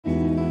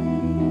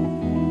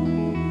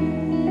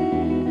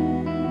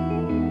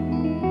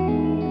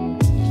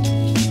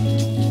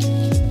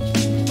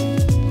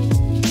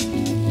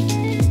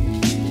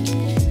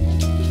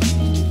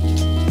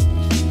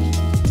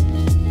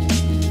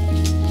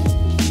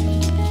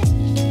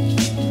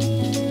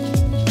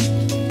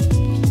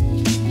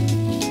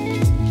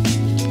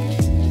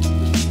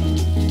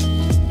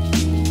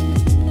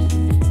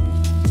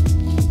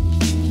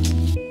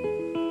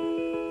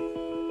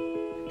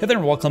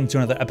and welcome to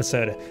another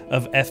episode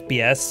of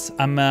FBS.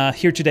 I'm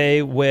here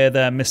today with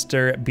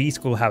Mr. B.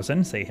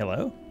 Schoolhausen. Say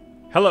hello.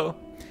 Hello.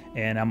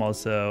 And I'm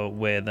also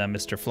with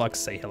Mr. Flux.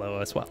 Say hello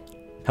as well.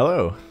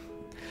 Hello.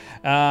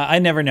 I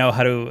never know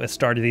how to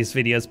start these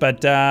videos,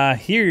 but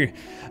here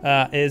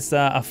is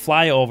a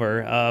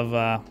flyover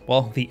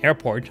of the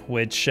airport,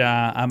 which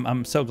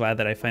I'm so glad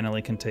that I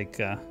finally can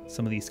take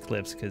some of these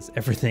clips, because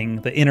everything,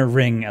 the inner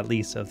ring at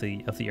least of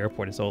the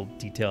airport, is all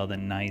detailed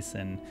and nice,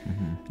 and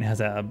it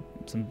has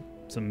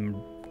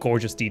some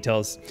gorgeous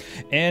details.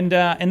 And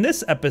in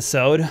this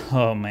episode,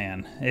 oh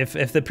man,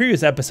 if the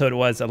previous episode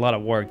was a lot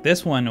of work,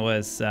 this one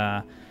was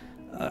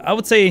I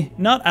would say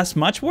not as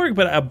much work,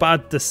 but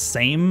about the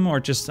same, or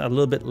just a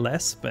little bit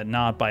less, but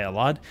not by a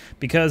lot,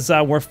 because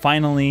we're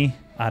finally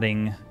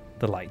adding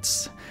the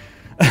lights.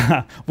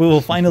 We will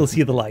finally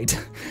see the light.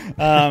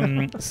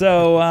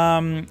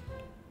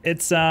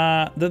 It's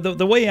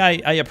the way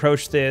I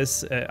approach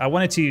this. I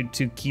wanted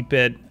to keep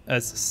it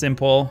as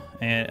simple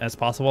as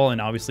possible, and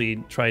obviously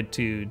try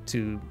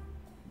to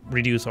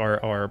reduce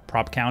our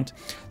prop count.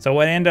 So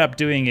what I end up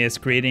doing is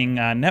creating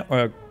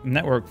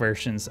network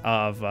versions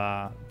of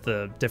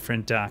the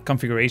different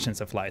configurations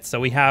of lights. So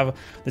we have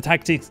the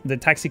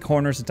taxi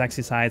corners, the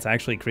taxi sides. I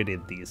actually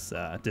created these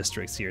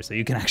districts here, so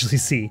you can actually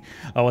see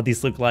what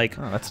these look like.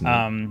 Oh, that's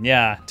neat.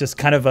 Yeah, just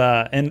kind of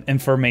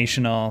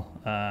informational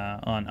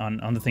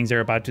on the things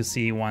you're about to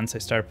see once I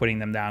start putting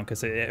them down,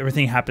 because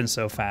everything happens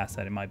so fast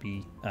that it might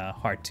be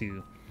hard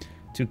to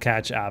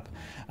catch up.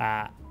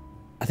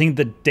 I think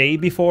the day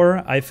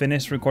before I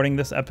finished recording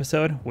this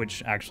episode,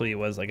 which actually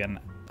was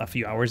again a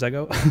few hours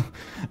ago,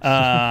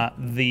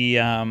 the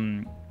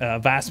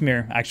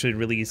Vasmir actually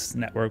released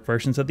network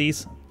versions of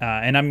these,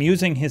 and I'm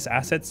using his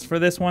assets for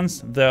this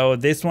ones, though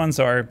these ones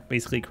are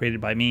basically created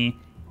by me,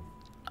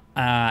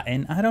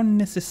 and I don't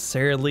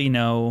necessarily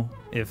know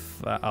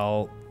if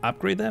I'll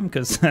upgrade them,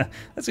 because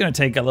that's going to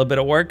take a little bit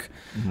of work.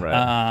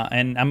 Right.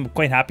 And I'm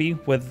quite happy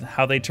with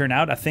how they turn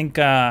out. I think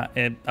I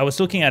was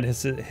looking at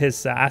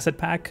his asset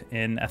pack,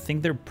 and I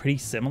think they're pretty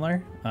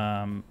similar.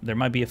 There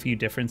might be a few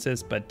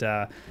differences, but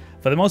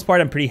for the most part,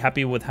 I'm pretty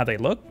happy with how they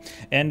look.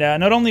 And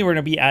not only we're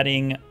going to be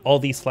adding all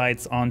these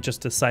lights on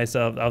just the size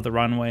of the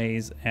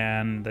runways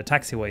and the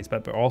taxiways,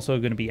 but we're also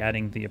going to be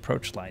adding the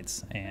approach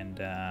lights. And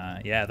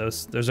yeah,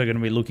 those are going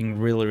to be looking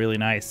really, really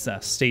nice.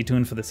 Stay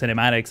tuned for the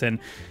cinematics. And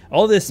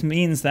all this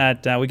means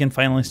that we can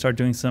finally start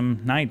doing some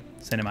night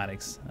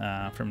cinematics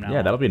from now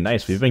on. That'll be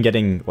nice. We've been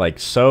getting like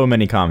so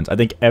many comments. I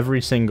think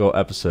every single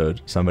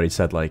episode somebody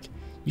said like,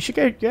 you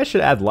guys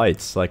should add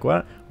lights. Like,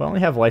 why don't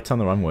we have lights on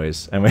the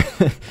runways? And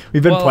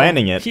we've been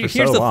planning it for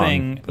so long. Here's the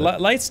thing.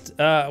 Lights,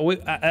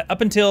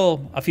 up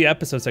until a few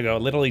episodes ago,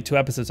 literally 2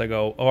 episodes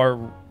ago,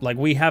 or like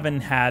we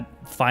haven't had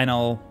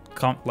final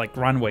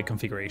runway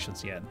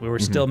configurations yet. We were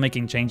still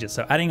making changes.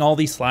 So adding all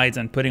these slides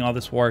and putting all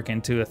this work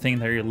into a thing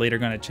that you're later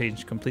going to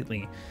change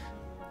completely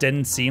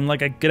didn't seem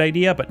like a good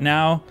idea. But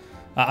now,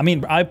 I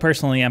mean, I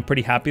personally am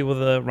pretty happy with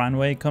the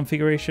runway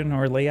configuration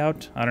or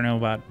layout. I don't know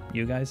about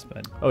you guys,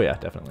 but oh yeah,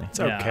 definitely. It's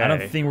okay. I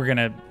don't think we're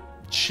gonna.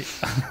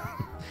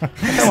 I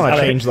don't want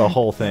to change the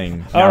whole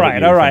thing. All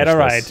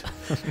right.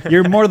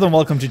 You're more than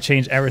welcome to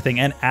change everything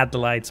and add the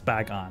lights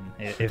back on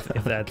if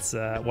that's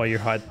what your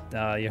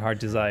heart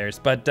desires.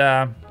 But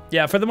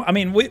yeah,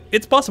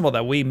 it's possible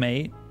that we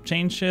may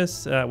change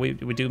this. We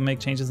do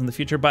make changes in the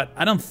future, but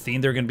I don't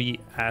think they're gonna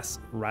be as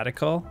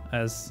radical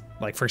as,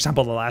 like, for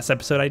example, the last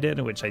episode I did,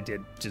 which I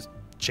did just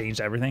changed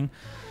everything.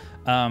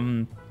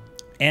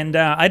 And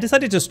I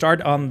decided to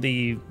start on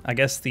the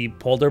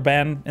polar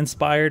band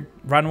inspired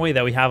runway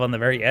that we have on the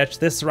very edge.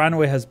 This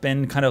runway has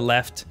been kind of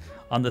left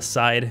on the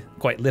side,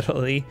 quite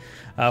literally,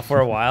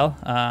 for a while,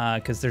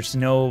 because there's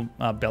no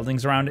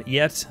buildings around it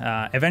yet.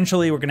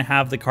 Eventually, we're going to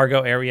have the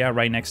cargo area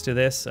right next to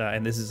this,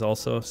 and this is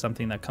also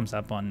something that comes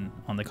up on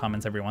the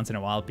comments every once in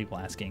a while, people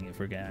asking if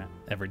we're going to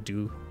ever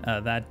do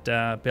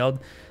that build.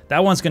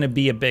 That one's going to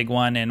be a big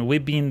one, and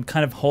we've been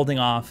kind of holding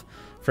off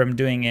from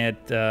doing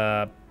it,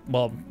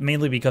 well,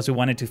 mainly because we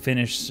wanted to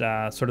finish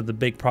sort of the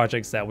big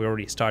projects that we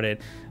already started.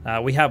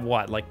 We have,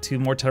 like 2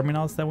 more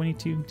terminals that we need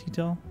to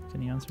detail?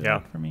 Can you answer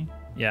that for me?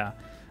 Yeah.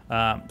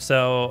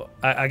 So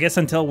I guess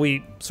until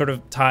we sort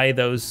of tie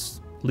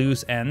those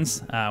loose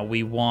ends,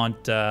 we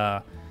won't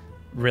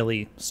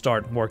really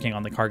start working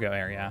on the cargo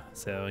area.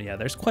 So yeah,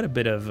 there's quite a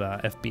bit of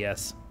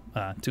FBS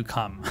to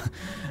come,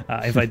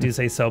 if I do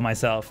say so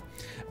myself.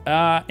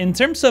 In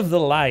terms of the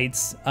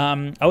lights,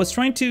 I was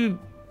trying to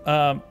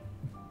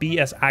be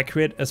as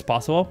accurate as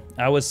possible.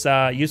 I was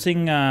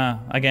using,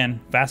 again,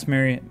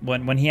 Vasmir.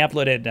 When he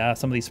uploaded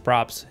some of these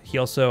props, he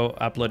also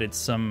uploaded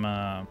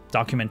some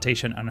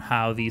documentation on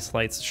how these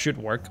lights should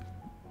work.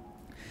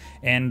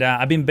 And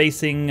I've been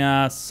basing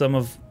some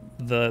of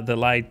the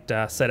light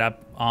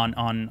setup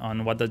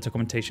on what the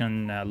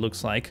documentation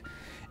looks like.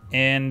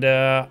 And,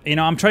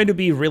 I'm trying to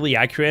be really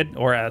accurate,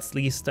 or at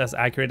least as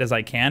accurate as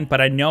I can, but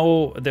I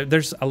know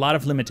there's a lot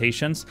of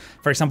limitations.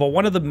 For example,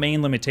 one of the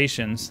main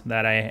limitations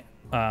that I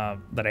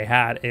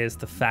had is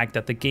the fact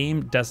that the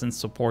game doesn't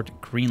support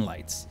green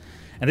lights.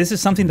 And this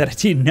is something that I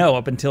didn't know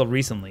up until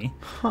recently.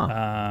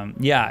 Huh.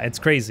 Yeah, it's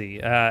crazy.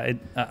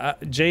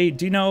 Jay,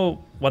 do you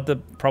know what the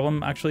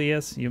problem actually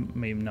is? You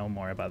may know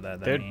more about that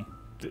than me.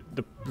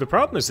 The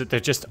problem is that there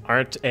just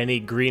aren't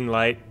any green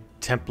light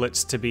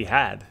templates to be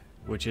had,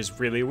 which is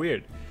really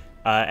weird.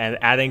 And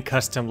adding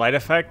custom light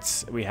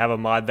effects, we have a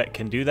mod that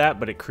can do that,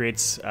 but it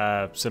creates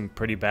some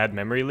pretty bad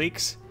memory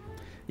leaks,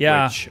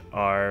 which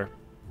are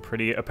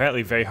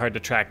apparently very hard to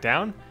track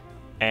down.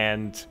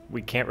 And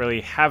we can't really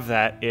have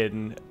that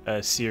in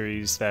a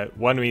series that,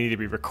 one, we need to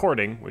be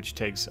recording, which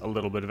takes a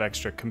little bit of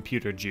extra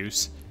computer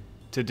juice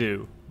to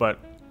do, but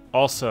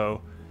also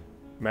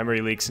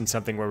memory leaks in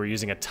something where we're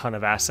using a ton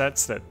of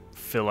assets that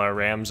fill our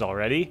RAMs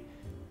already,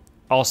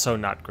 also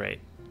not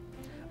great.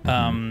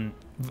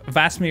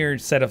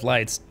 Vastmir's set of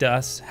lights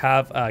does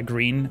have a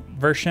green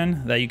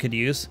version that you could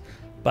use,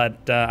 but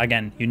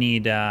again, you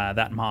need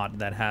that mod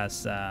that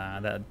has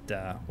that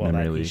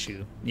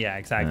issue. Yeah,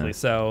 exactly. Yeah.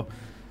 So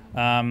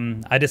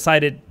I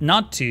decided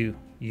not to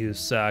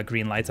use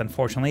green lights.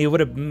 Unfortunately, it would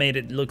have made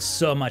it look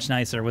so much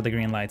nicer with the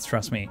green lights.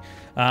 Trust me.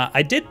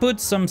 I did put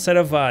some set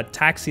of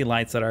taxi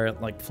lights that are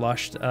like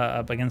flushed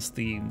up against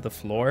the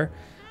floor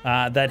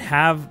that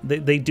have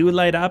they do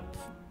light up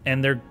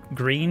and they're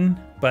green,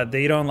 but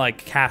they don't like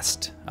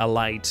cast a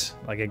light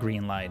like a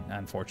green light,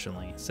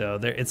 unfortunately. So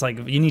it's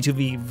like you need to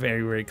be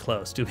very, very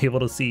close to be able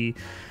to see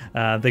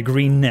the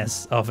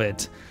greenness of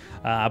it.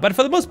 But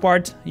for the most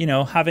part, you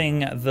know, having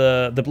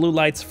the blue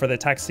lights for the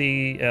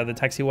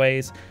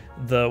taxiways,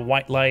 the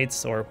white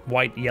lights or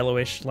white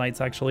yellowish lights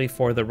actually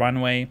for the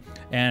runway,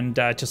 and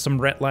just some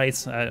red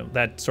lights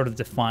that sort of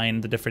define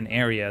the different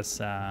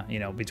areas, you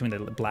know, between the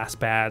blast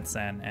pads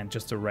and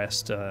just the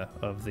rest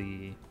of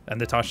the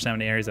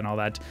touchdown areas and all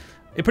that.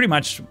 It pretty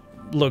much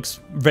looks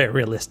very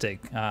realistic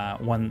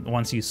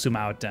once you zoom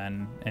out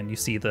and you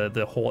see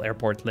the whole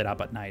airport lit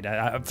up at night.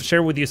 I've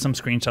shared with you some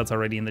screenshots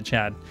already in the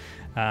chat,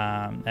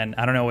 and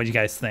I don't know what you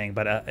guys think,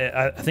 but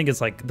I think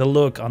it's like the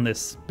look on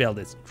this build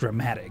is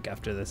dramatic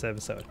after this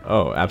episode.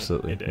 Oh,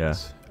 absolutely. It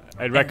is.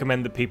 I'd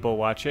recommend the people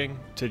watching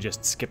to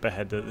just skip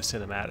ahead to the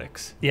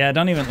cinematics. Yeah,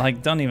 don't even. I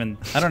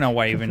don't know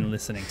why you're even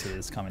listening to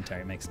this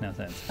commentary. It makes no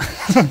sense.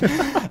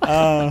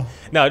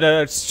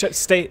 No,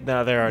 stay.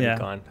 No, they're already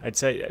gone. I'd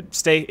say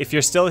stay. If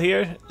you're still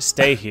here,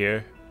 stay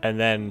here, and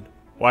then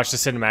watch the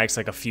cinematics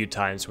like a few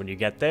times when you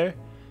get there.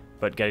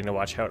 But getting to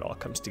watch how it all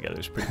comes together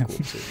is pretty cool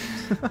too.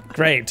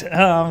 Great.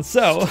 I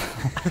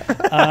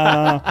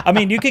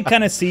mean, you can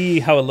kind of see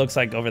how it looks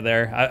like over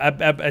there.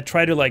 I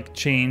try to like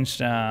change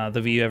the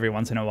view every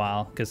once in a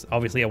while because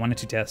obviously I wanted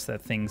to test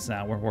that things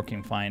were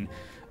working fine.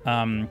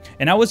 And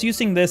I was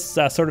using this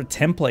sort of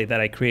template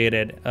that I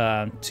created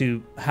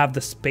to have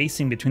the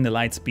spacing between the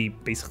lights be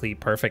basically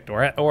perfect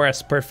or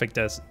as perfect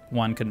as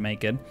one could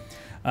make it.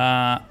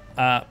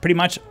 Pretty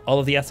much all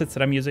of the assets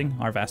that I'm using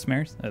are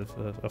Vastmir's,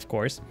 of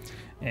course.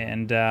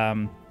 And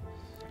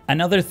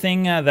another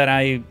thing that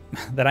I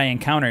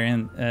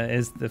encounter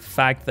is the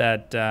fact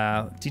that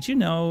did you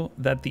know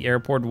that the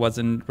airport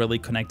wasn't really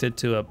connected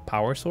to a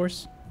power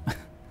source?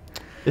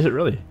 Is it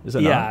really? Is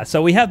it Yeah, not?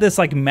 so we have this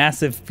like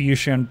massive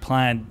fusion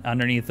plant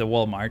underneath the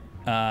Walmart.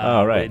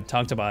 Oh, right. We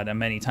talked about it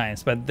many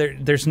times, but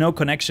there's no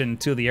connection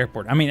to the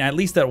airport. I mean, at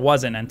least there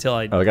wasn't until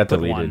I it got put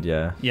deleted, one.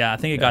 yeah. Yeah, I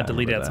think it got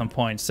deleted at some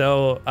point.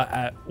 So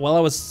while I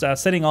was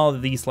setting all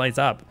of these lights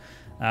up,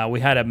 we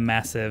had a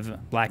massive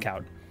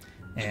blackout.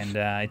 And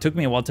it took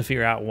me a while to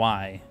figure out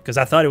why, because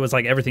I thought it was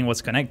like everything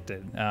was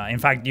connected. In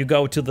fact, you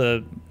go to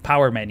the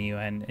power menu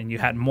and you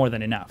had more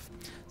than enough.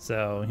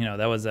 So, you know,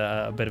 that was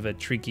a bit of a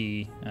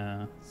tricky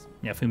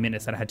few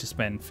minutes that I had to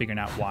spend figuring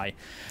out why.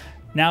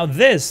 Now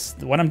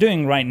what I'm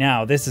doing right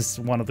now, this is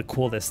one of the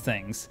coolest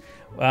things.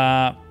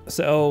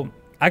 So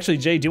actually,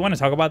 Jay, do you want to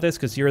talk about this?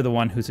 Because you're the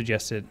one who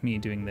suggested me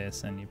doing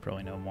this, and you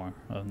probably know more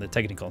on the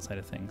technical side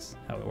of things,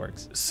 how it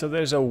works. So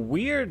there's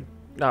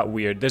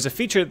there's a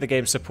feature that the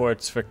game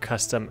supports for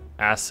custom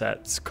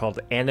assets called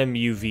Anim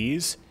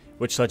UVs,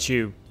 which lets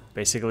you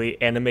basically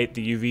animate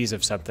the UVs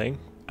of something.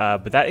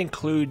 But that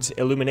includes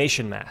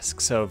illumination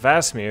masks. So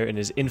Vastmir, in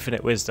his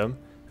infinite wisdom,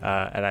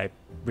 and I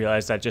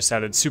realized that just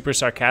sounded super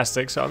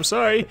sarcastic, so I'm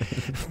sorry.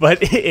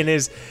 But in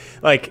his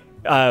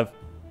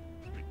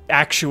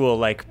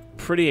actual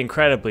pretty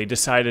incredibly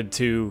decided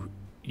to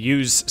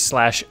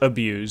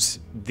use/abuse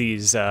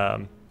these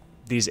Anim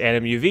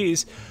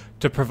UVs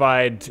to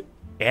provide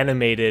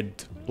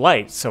animated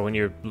lights. So when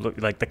you're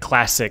like the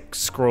classic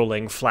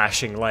scrolling,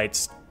 flashing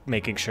lights,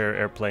 making sure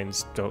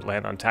airplanes don't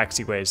land on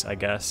taxiways, I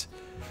guess.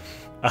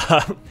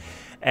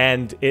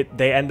 And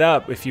they end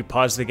up, if you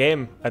pause the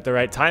game at the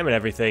right time and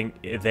everything,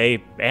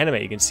 they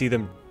animate. You can see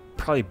them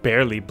probably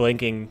barely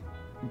blinking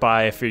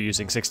by if you're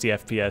using 60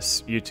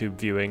 FPS YouTube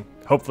viewing.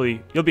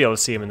 Hopefully, you'll be able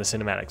to see them in the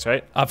cinematics,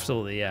 right?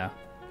 Absolutely, yeah.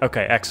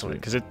 Okay,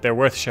 excellent, because they're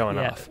worth showing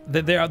off.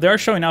 They are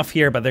showing off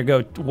here, but they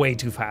go way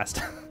too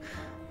fast.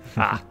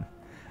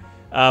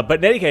 But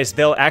in any case,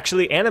 they'll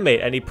actually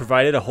animate, and he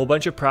provided a whole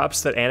bunch of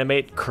props that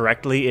animate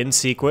correctly in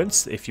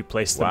sequence if you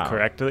place them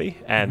correctly,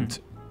 and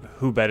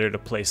who better to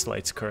place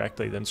lights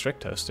correctly than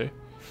Strict Toaster?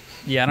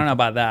 Yeah, I don't know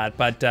about that,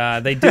 but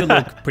they do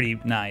look pretty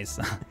nice,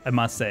 I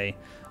must say.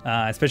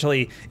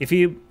 Especially if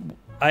you,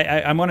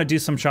 I'm going to do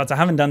some shots. I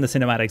haven't done the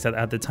cinematics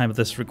at the time of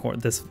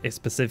this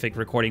specific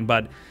recording,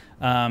 but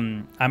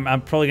I'm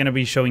probably going to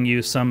be showing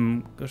you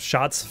some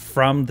shots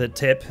from the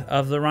tip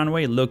of the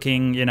runway,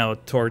 looking,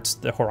 towards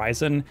the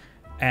horizon.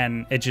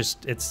 And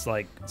it's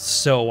like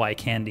so eye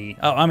candy.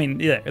 Oh, I mean,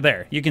 yeah,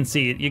 there you can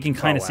see it. You can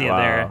kind of see it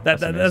there.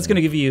 That's going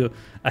to give you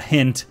a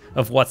hint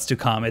of what's to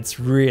come. It's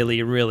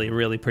really, really,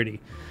 really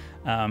pretty.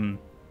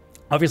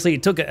 Obviously,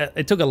 it took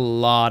a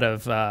lot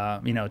of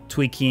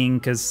tweaking,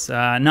 because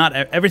not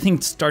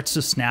everything starts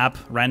to snap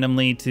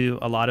randomly to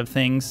a lot of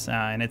things,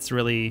 and it's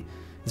really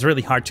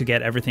hard to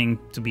get everything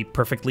to be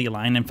perfectly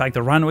aligned. In fact,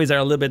 the runways are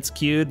a little bit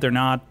skewed; they're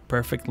not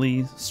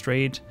perfectly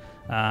straight,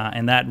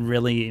 and that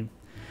really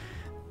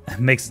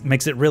makes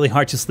it really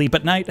hard to sleep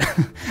at night,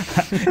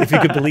 if you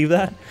could believe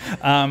that.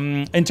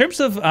 In terms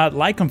of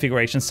light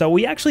configuration, so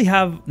we actually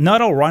have,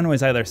 not all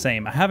runways are the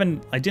same.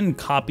 I didn't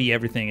copy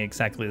everything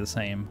exactly the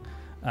same.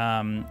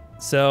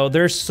 So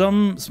there's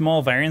some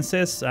small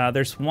variances.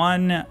 There's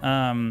one,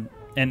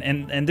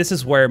 and this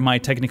is where my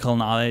technical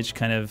knowledge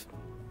kind of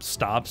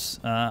stops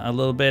a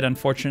little bit,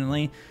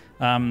 unfortunately.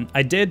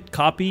 I did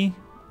copy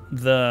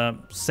the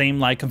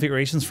same light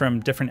configurations from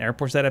different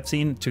airports that I've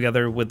seen,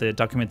 together with the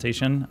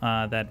documentation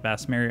that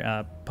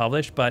Vasmir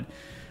published, but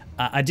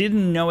I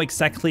didn't know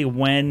exactly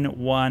when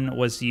one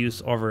was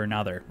used over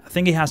another. I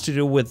think it has to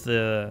do with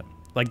the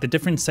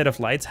different set of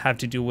lights have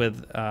to do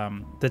with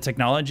the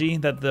technology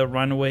that the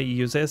runway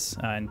uses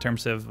in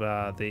terms of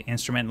the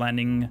instrument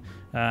landing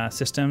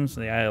systems,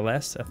 the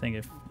ILS, I think,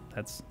 if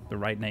that's the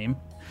right name.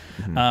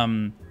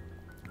 Mm-hmm.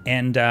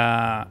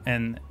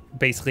 And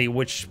basically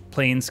which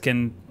planes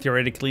can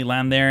theoretically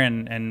land there,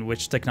 and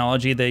which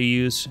technology they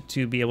use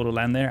to be able to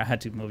land there. I had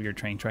to move your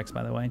train tracks,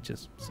 by the way,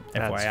 just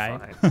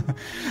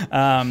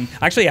FYI.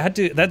 Actually, I had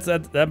to.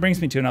 That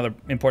brings me to another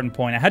important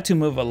point. I had to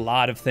move a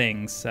lot of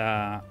things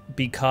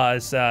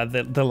because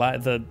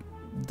the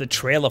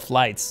trail of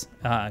lights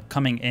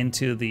coming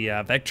into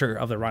the vector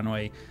of the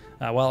runway,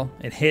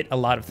 it hit a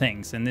lot of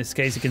things. In this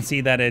case, you can see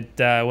that it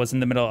was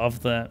in the middle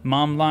of the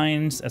MOM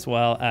lines, as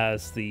well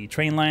as the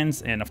train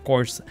lines, and of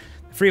course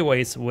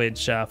freeways,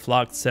 which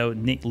flocked so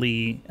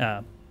neatly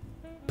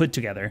put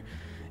together.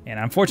 And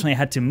unfortunately, I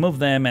had to move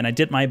them, and I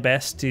did my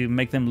best to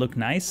make them look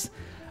nice.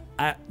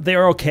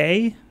 They're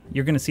okay.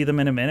 You're going to see them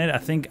in a minute. I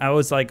think I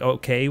was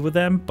okay with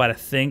them, but I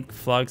think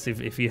Flux,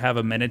 if you have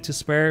a minute to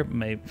spare,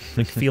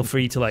 feel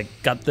free to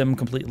gut them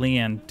completely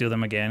and do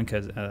them again,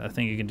 because I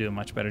think you can do a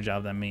much better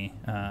job than me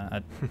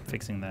at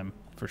fixing them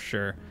for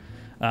sure.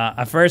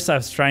 At first, I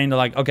was trying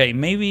to okay,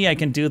 maybe I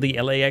can do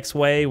the LAX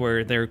way,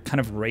 where they're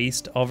kind of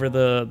raised over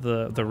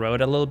the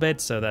road a little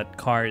bit, so that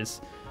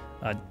cars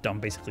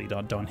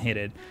don't hit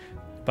it.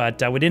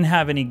 But we didn't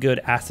have any good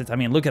assets. I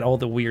mean, look at all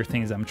the weird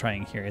things I'm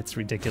trying here. It's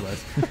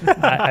ridiculous.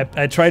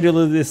 I tried to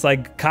do this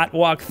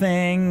catwalk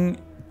thing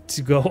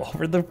to go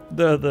over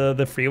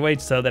the freeway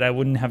so that I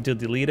wouldn't have to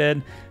delete it.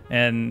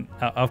 And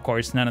of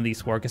course, none of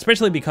these work,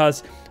 especially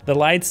because the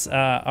lights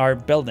are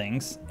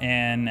buildings,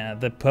 and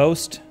the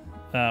post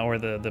or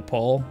the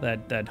pole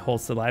that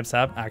holds the lights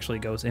up actually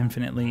goes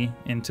infinitely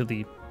into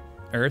the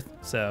earth.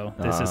 So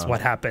this is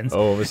what happens.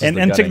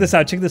 And check this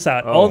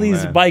out. All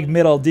these bike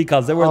middle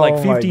decals, there were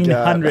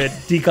 1,500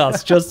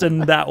 decals just in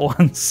that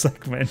one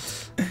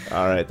segment.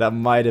 All right, that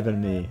might have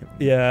been me.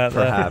 Yeah,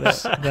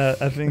 perhaps.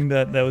 I think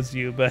that was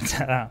you, but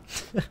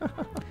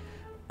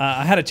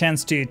I had a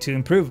chance to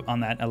improve on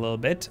that a little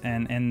bit,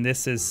 and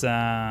this is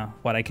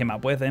what I came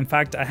up with. In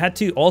fact, I had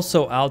to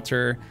also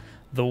alter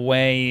the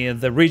way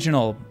the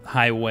regional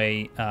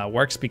highway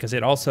works, because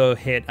it also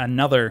hit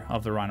another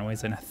of the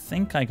runways, and I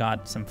think I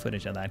got some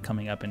footage of that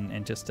coming up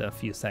in just a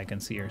few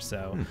seconds here.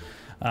 So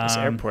this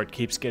airport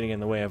keeps getting in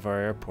the way of our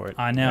airport.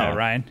 I know,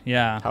 right?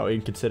 Yeah. How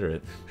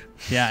inconsiderate.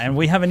 Yeah, and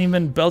we haven't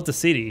even built the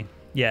city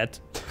yet.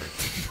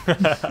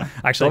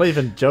 Actually, don't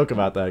even joke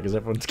about that, because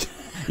everyone's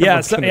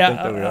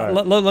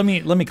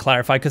let me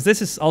clarify, because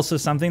this is also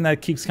something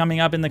that keeps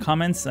coming up in the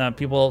comments. Some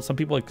people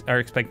are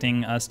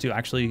expecting us to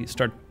actually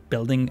start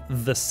building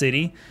the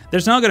city.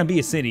 There's not going to be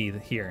a city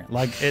here.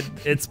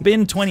 It's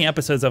been 20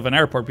 episodes of an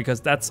airport,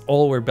 because that's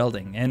all we're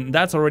building, and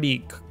that's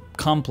already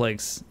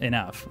complex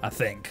enough, I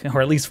think,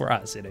 or at least for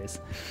us it is.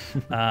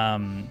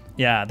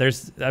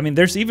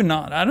 There's even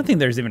not. I don't think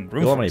there's even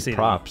room for a city.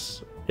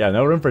 Props. Yeah,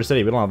 no room for a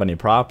city. We don't have any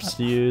props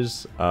to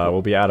use.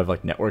 We'll be out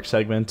of network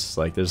segments.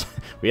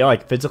 We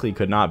physically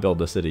could not build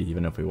a city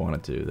even if we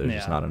wanted to. There's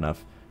just not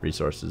enough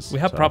resources. We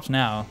have props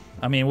now.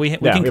 I mean, we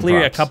can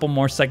clear a couple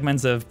more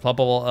segments of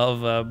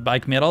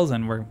bike middles,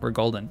 and we're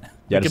golden.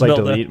 Yeah, just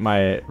delete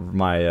my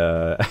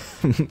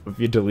if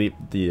you delete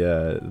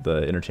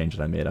the interchange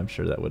that I made, I'm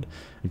sure that would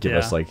give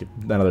us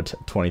another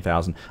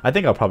 20,000. I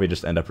think I'll probably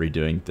just end up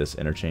redoing this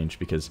interchange,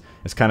 because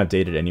it's kind of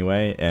dated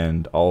anyway,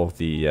 and all of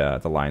the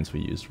lines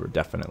we used were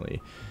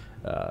definitely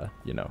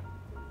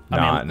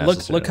I mean,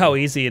 look how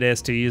easy it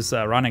is to use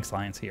Ronix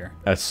lines here.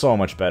 That's so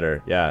much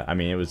better. Yeah, I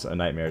mean, it was a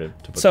nightmare to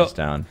put this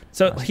down.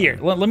 So here,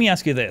 let me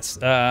ask you this.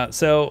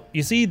 So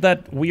you see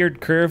that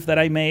weird curve that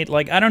I made?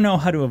 Like, I don't know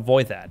how to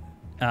avoid that.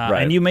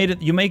 Right. And you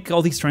make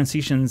all these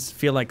transitions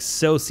feel like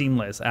so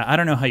seamless. I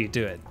don't know how you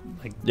do it.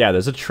 Like, yeah,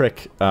 there's a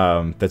trick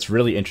that's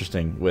really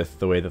interesting with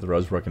the way that the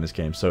roads work in this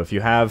game. So if you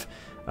have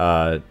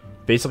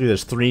basically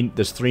there's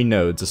three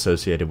nodes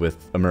associated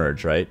with a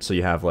merge, right? So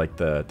you have like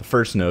the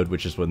first node,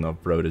 which is when the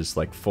road is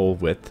like full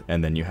width,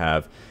 and then you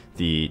have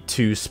the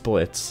two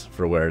splits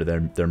for where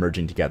they're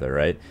merging together,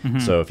 right?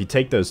 So if you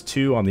take those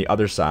two on the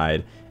other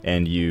side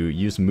and you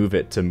use Move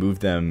It to move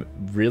them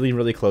really,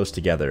 really close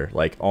together,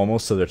 like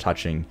almost so they're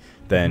touching,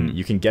 then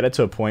you can get it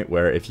to a point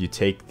where if you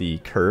take the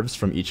curves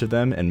from each of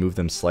them and move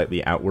them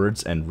slightly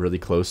outwards and really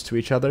close to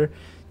each other,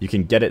 you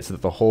can get it so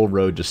that the whole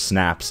road just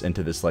snaps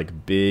into this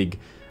like big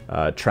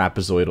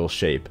trapezoidal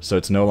shape. So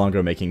it's no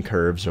longer making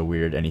curves or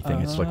weird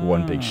anything. It's like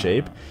one big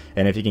shape.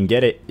 And if you can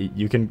get it,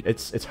 you can.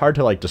 It's hard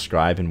to like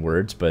describe in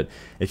words, but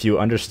if you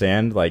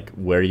understand like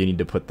where you need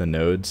to put the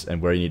nodes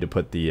and where you need to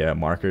put the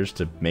markers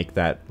to make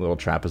that little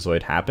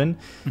trapezoid happen,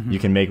 you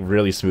can make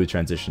really smooth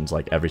transitions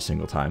like every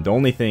single time. The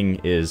only thing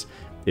is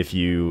if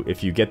you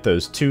get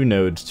those two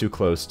nodes too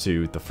close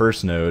to the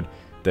first node,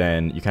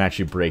 then you can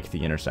actually break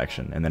the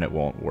intersection and then it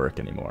won't work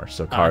anymore.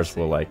 So cars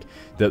will like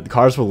the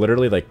cars will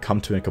literally like come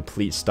to a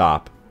complete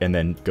stop and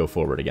then go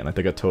forward again. Like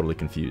they got totally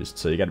confused.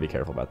 So you got to be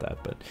careful about that.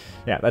 But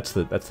yeah, that's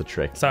the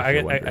trick. So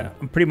I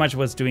pretty much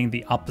was doing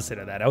the opposite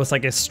of that. I was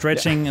like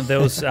stretching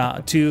those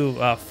two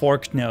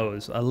forked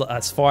nodes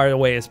as far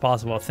away as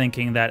possible,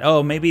 thinking that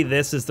maybe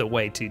this is the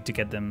way to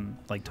get them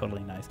like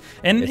totally nice.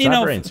 And it's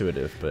not very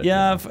intuitive, but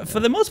yeah, for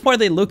the most part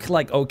they look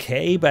like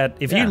okay. But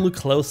if you look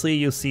closely,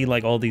 you see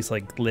like all these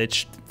like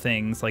glitched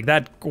things, like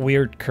that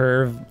weird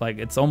curve. Like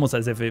it's almost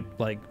as if it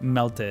like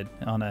melted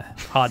on a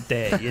hot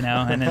day, you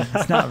know, and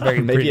it's not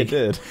very pretty. Maybe it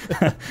did.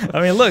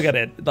 I mean, look at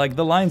it. Like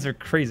the lines are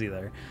crazy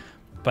there.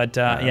 But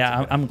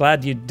yeah, I'm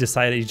glad you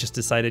just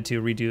decided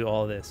to redo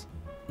all of this.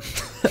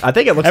 I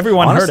think it looks.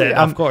 Everyone honestly, heard it,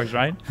 of course,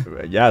 right?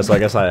 Yeah, so I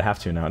guess I have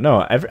to now.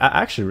 No, I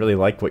actually really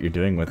like what you're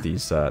doing with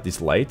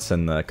these lights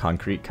and the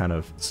concrete kind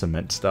of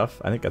cement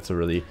stuff. I think that's a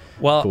really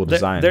cool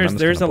design.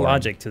 There's a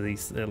logic to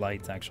these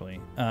lights actually.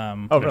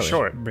 Really?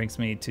 Sure. Brings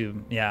me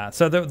to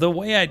So the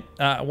way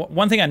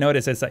one thing I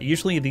noticed is that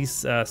usually these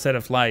set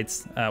of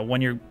lights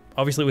when you're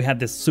obviously we had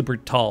this super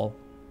tall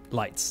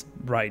lights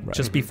right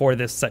just before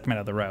this segment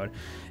of the road,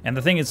 and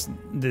the thing is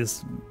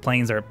these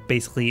planes are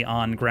basically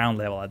on ground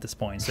level at this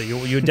point, so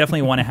you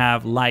definitely want to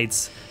have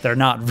lights that are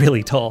not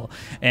really tall,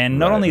 and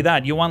not only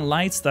that, you want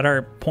lights that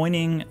are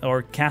pointing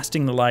or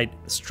casting the light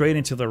straight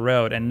into the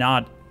road and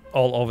not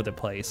all over the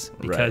place,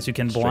 because you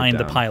can blind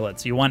the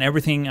pilots. You want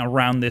everything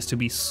around this to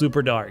be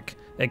super dark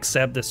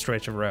except the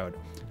stretch of road.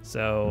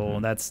 So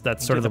that's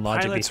sort of the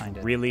logic behind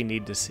it. Really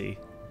need to see.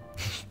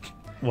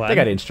 What? They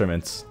got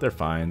instruments. They're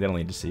fine. They don't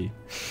need to see.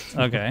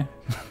 Okay.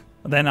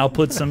 Then I'll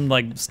put some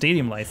like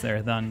stadium lights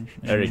there. Then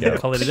there you go.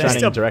 Call it a Shining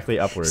day. directly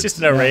upwards. It's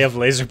just an array of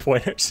laser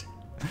pointers.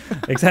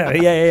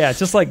 Exactly. Yeah.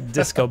 Just like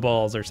disco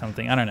balls or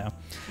something. I don't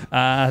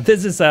know.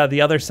 This is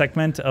the other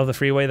segment of the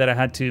freeway that I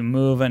had to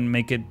move and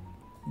make it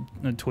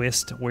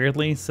twist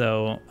weirdly.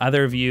 So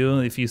either of you,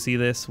 if you see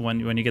this when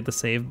you get the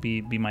save,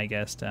 be my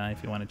guest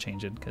if you want to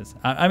change it. Because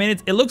I mean,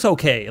 it looks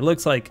okay. It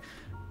looks like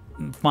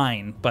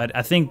fine, but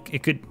I think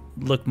it could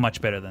look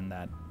much better than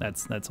that.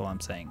 That's all I'm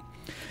saying.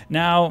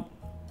 Now,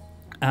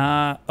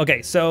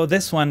 okay, so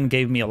this one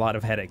gave me a lot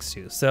of headaches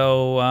too.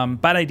 So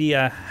Bad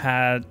Idea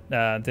had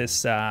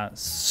this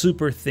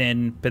super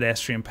thin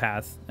pedestrian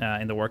path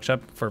in the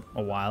workshop for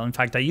a while. In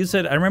fact, I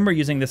remember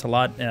using this a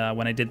lot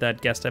when I did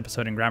that guest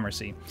episode in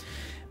Gramercy.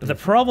 But the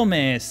problem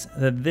is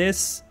that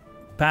this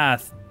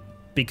path,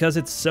 because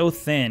it's so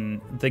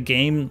thin, the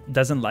game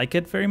doesn't like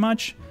it very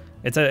much.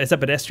 It's a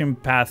pedestrian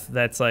path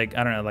that's like,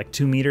 I don't know, like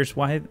 2 meters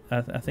wide,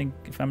 I think,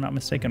 if I'm not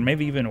mistaken,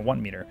 maybe even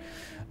 1 meter.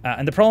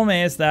 And the problem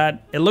is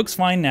that it looks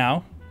fine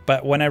now,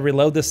 but when I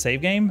reload the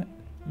save game,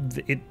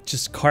 it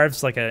just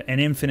carves like an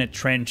infinite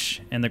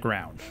trench in the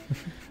ground.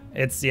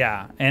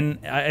 And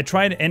I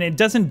tried, and it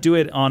doesn't do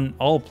it on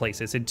all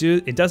places. It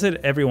does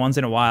it every once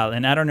in a while,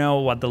 and I don't know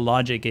what the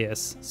logic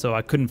is, so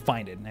I couldn't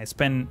find it.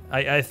 And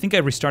I think I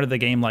restarted the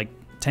game like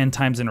 10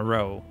 times in a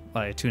row,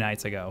 like 2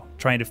 nights ago,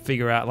 trying to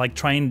figure out, like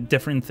trying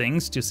different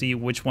things to see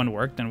which one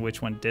worked and which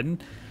one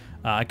didn't.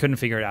 I couldn't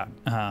figure it out.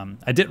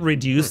 I did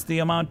reduce the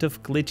amount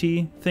of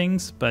glitchy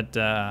things, but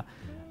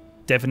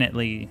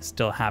definitely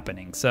still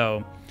happening.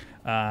 So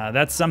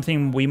that's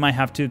something we might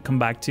have to come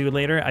back to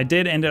later. I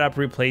did end up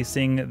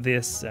replacing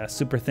this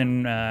super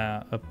thin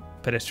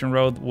pedestrian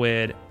road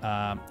with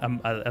a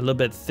little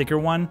bit thicker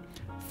one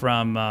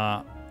from,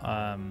 oh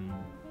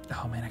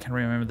man, I can't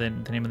remember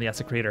the name of the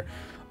asset creator.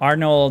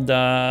 Arnold,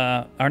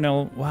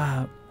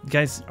 wow,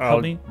 guys,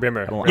 help me.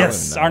 Rimmer.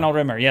 Yes, Arnold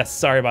Rimmer. Yes,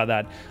 sorry about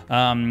that.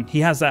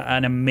 He has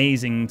an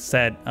amazing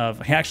set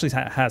of, he actually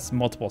has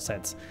multiple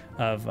sets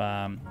of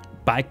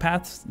bike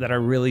paths that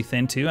are really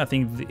thin too. I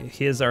think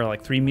his are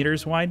like 3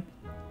 meters wide.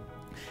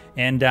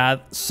 And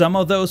some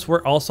of those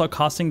were also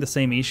causing the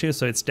same issue,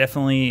 so it's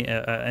definitely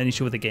an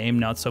issue with the game,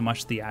 not so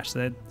much the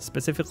asset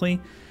specifically.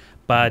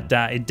 But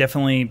it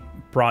definitely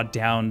brought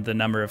down the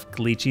number of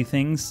glitchy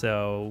things,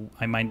 so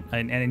I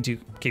need to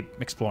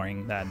keep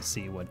exploring that and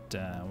see what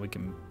we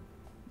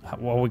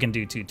can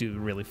do to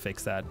really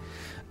fix that.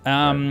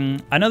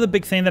 Another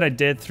big thing that I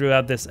did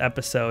throughout this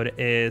episode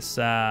is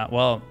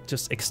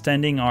just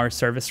extending our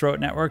service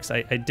road networks.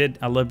 I did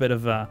a little bit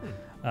of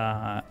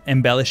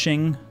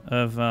embellishing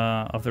of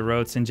the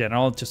roads in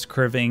general, just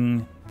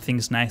curving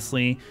things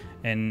nicely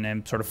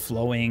and sort of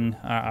flowing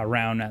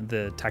around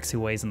the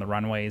taxiways and the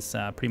runways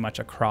pretty much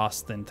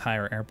across the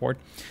entire airport.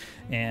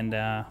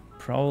 And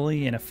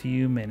probably in a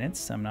few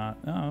minutes,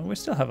 we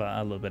still have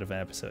a little bit of an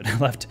episode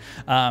left.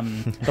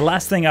 The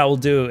last thing I will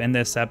do in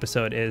this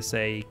episode is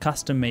a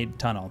custom-made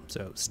tunnel,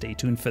 so stay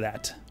tuned for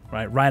that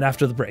right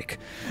after the break.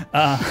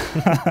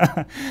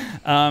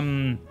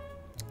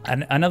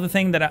 And another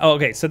thing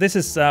that so this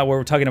is what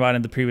we're talking about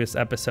in the previous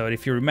episode.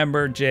 If you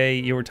remember, Jay,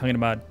 you were talking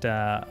about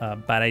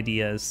bad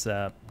ideas,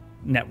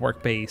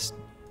 network-based.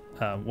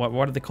 What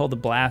are they called? The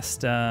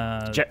blast?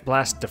 Jet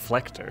blast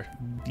deflector.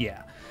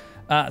 Yeah.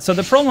 So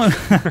the problem,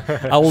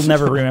 I will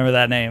never remember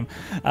that name.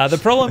 The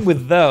problem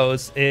with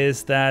those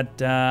is that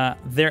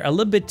they're a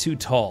little bit too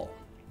tall,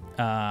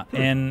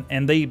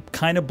 and they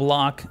kind of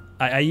block.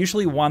 I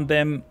usually want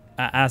them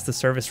as the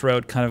service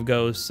road kind of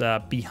goes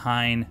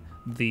behind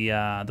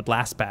the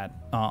blast pad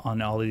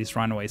on all of these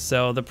runways.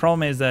 So the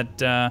problem is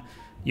that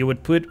you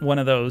would put one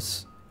of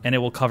those and it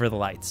will cover the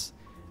lights,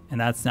 and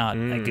that's not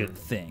a good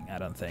thing, I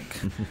don't think.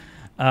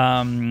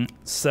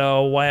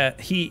 So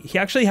he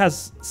actually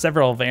has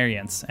several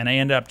variants, and I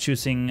ended up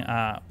choosing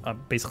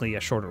basically a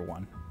shorter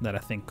one that I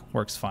think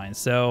works fine.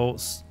 So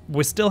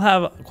we still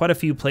have quite a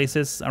few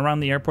places around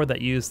the airport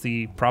that use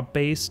the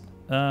prop-based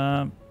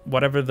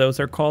whatever those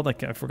are called. I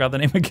forgot the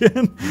name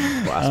again.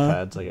 Blast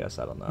pads, I guess.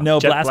 I don't know. No,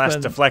 Jet blast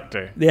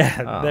deflector.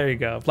 Yeah, there you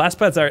go. Blast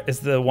pads is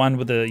the one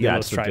with the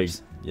yellow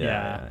stripes.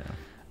 Yeah.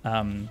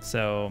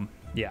 So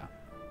yeah,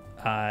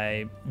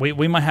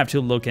 we might have to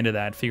look into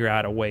that, figure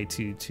out a way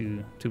to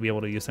be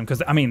able to use them,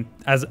 because I mean,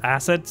 as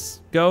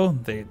assets go,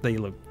 they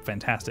look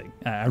fantastic.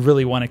 I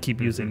really want to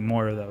keep using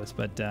more of those,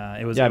 but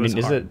it was. Yeah, it was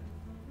hard.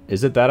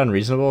 Is it that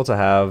unreasonable to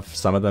have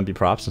some of them be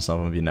props and some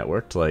of them be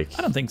networked? Like,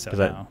 I don't think so.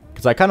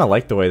 Because I kind of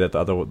like the way that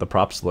the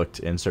props looked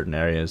in certain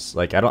areas.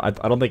 Like, I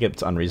don't think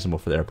it's unreasonable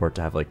for the airport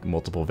to have like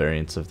multiple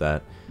variants of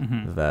that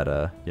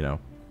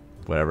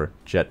whatever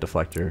jet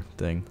deflector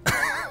thing.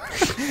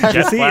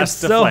 It's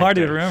so hard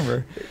to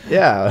remember.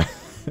 Yeah.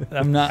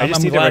 I'm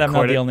glad I'm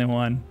not the only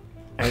one.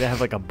 I would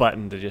have like a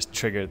button to just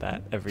trigger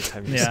that every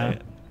time you say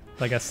it.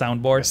 Like a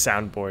soundboard. A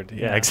soundboard.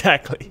 Yeah,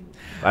 exactly.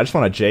 I just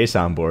want a J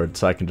soundboard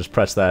so I can just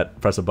press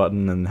a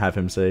button and have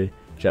him say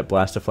jet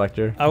blast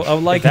deflector. I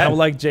would like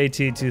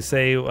JT to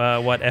say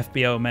what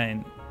FBO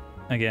meant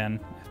again,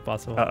 if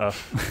possible.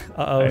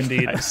 Uh-oh,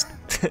 indeed.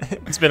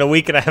 It's been a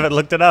week and I haven't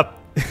looked it up.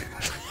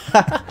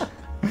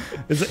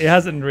 It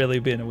hasn't really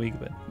been a week,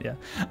 but yeah.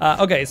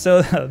 Okay,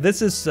 so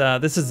this is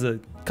a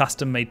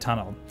custom-made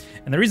tunnel,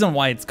 and the reason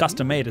why it's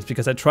custom-made is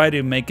because I tried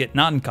to make it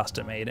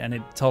non-custom-made, and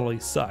it totally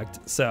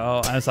sucked.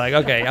 So I was like,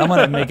 okay, I'm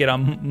gonna make it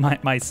on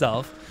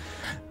myself.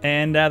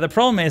 And the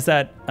problem is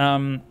that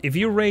if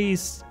you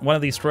raise one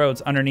of these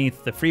roads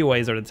underneath the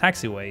freeways or the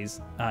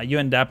taxiways, you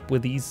end up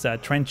with these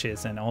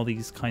trenches and all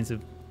these kinds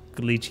of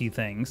glitchy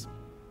things.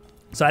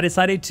 So I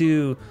decided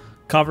to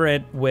cover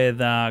it with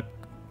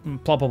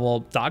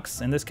ploppable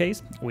docks in this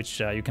case, which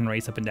you can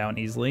raise up and down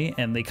easily,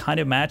 and they kind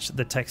of match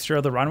the texture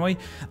of the runway.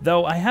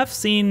 Though I have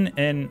seen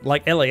in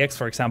like LAX,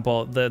 for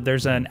example,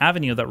 there's an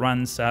avenue that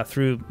runs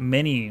through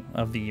many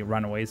of the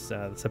runways.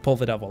 It's a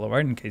Sepulveda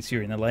Boulevard, in case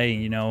you're in LA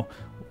and you know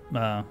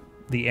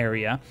the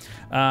area,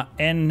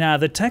 and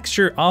the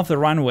texture of the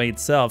runway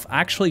itself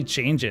actually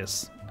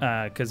changes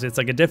because it's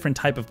like a different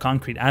type of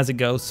concrete as it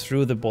goes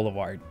through the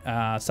boulevard.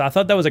 So I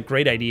thought that was a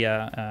great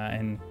idea,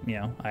 and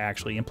I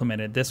actually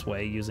implemented it this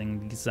way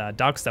using these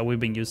docks that we've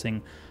been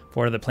using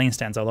for the plane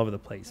stands all over the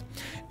place.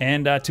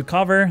 And to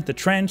cover the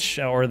trench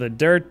or the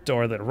dirt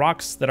or the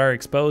rocks that are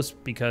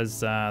exposed,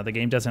 because the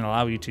game doesn't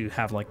allow you to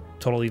have like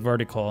totally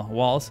vertical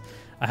walls,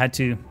 I had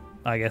to,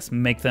 I guess,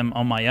 make them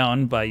on my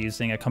own by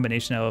using a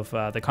combination of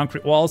the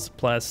concrete walls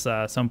plus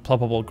some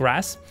ploppable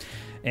grass.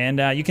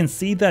 And you can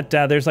see that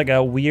there's like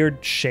a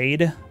weird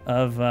shade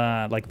of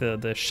like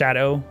the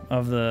shadow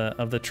of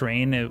the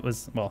terrain. It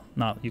was, well,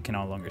 you can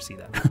no longer see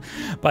that.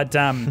 But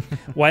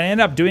what I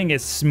ended up doing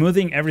is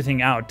smoothing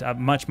everything out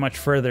much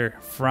further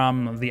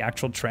from the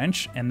actual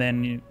trench, and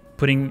then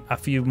putting a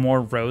few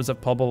more rows of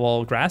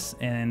ploppable grass,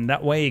 and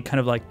that way it kind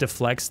of like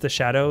deflects the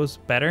shadows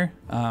better.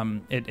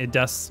 It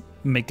does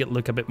make it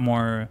look a bit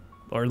more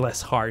or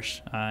less harsh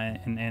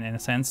in a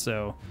sense.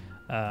 So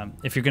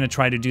if you're going to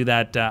try to do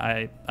that,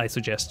 I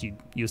suggest you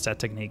use that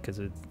technique because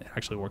it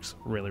actually works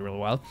really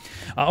well.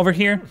 Over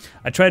here,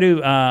 I try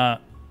to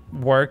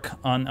work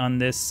on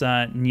this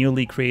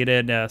newly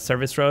created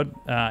service road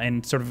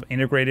and sort of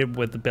integrate it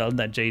with the build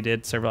that Jay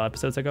did several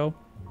episodes ago.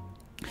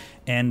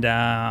 and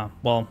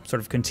well,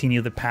 sort of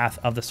continue the path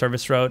of the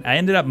service road. I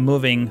ended up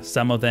moving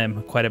some of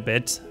them quite a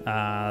bit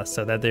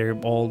so that they're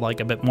all like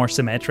a bit more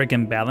symmetric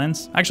and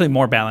balanced. Actually,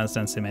 more balanced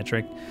than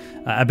symmetric.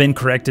 I've been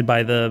corrected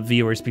by the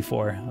viewers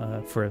before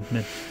for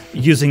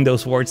using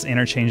those words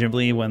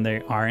interchangeably when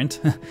they aren't.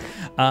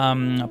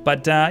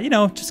 But you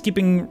know, just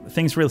keeping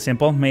things really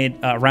simple. Made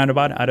a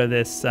roundabout out of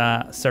this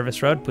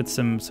service road. Put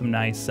some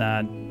nice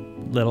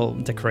little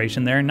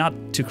decoration there. Not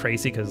too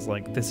crazy because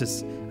like this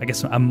is, I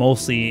guess, a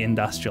mostly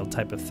industrial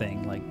type of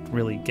thing. Like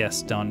really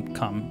guests don't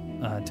come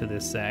to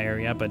this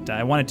area, but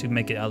I wanted to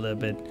make it a little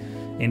bit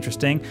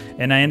interesting,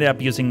 and I ended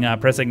up using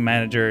Project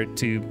Manager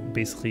to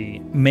basically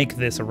make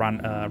this a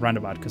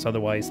roundabout, because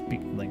otherwise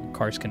like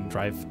cars can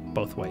drive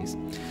both ways.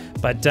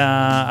 But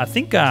I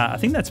think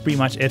that's pretty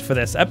much it for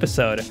this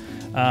episode.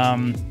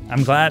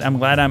 I'm glad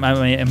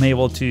I'm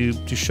able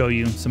to show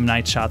you some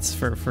night shots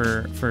for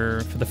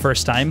the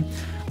first time.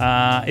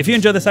 If you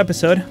enjoyed this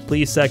episode,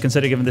 please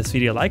consider giving this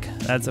video a like.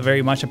 That's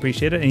very much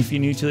appreciated. And if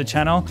you're new to the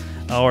channel,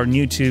 or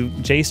new to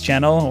Jay's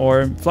channel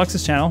or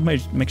Flux's channel,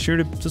 make sure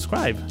to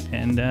subscribe.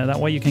 And that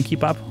way you can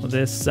keep up with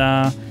this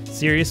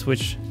series,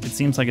 which it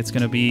seems like it's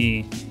going to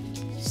be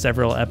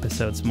several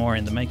episodes more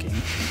in the making.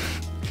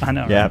 I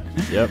know. Yeah.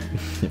 Right? Yep.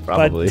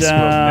 Probably. But, will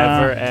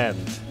never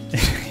end.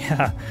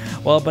 Yeah.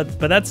 Well, but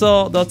that's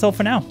all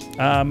for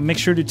now. Make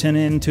sure to tune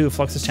in to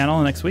Flux's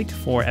channel next week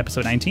for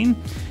episode 19.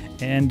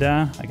 And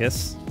I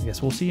guess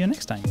we'll see you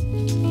next time.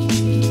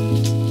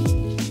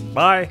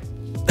 Bye.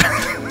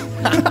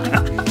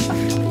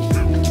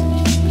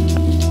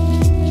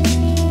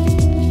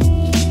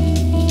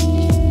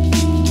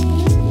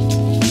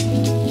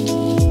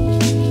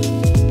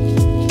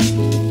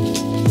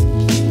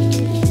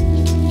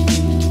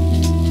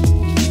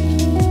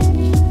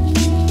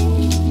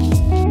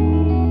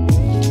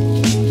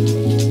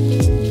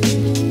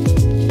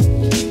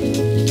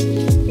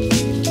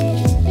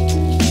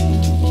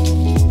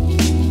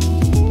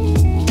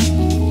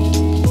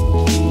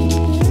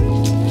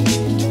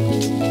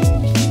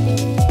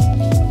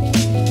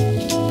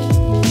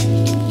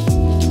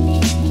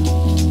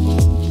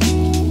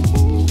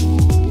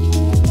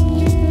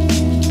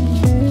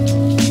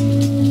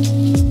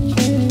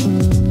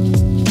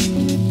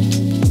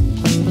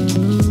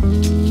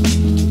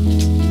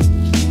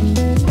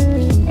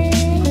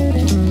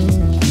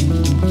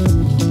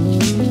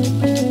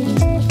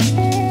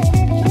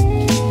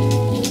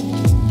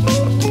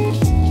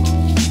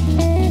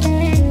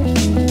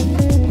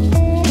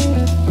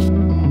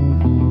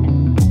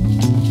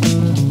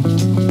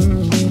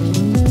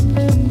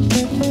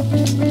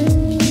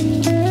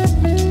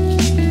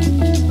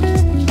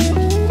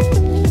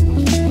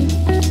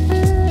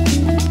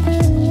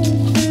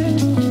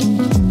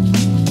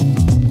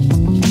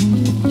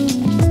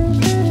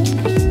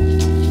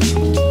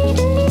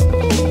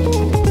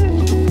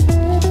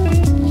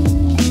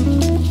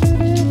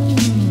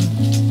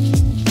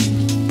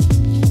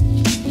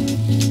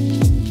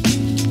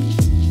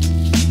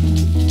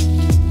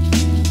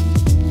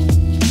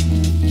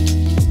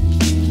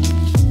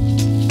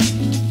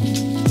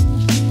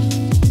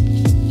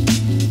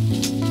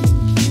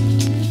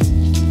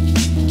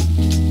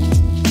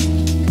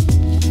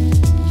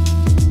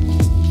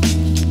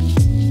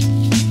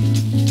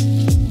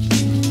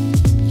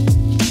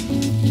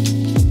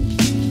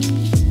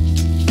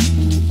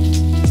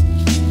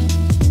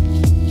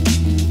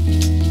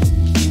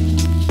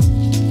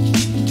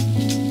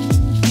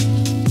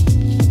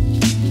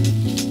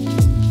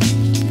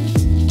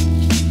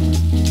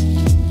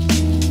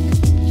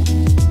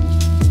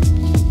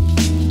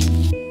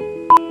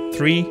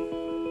 Three,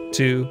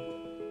 2,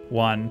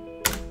 1.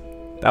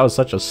 That was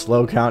such a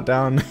slow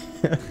countdown.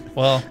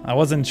 Well, I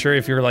wasn't sure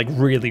if you were like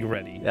really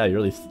ready. Yeah, you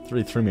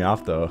really threw me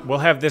off though. We'll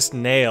have this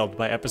nailed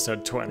by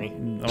episode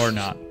 20. Or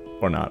not.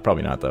 Or not.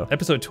 Probably not though.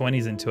 Episode 20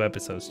 is in 2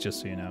 episodes,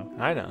 just so you know.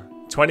 I know.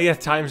 20th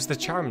time's the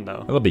charm,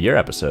 though. It'll be your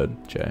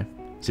episode, Jay.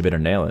 So you better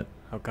nail it.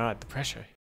 Oh God, the pressure.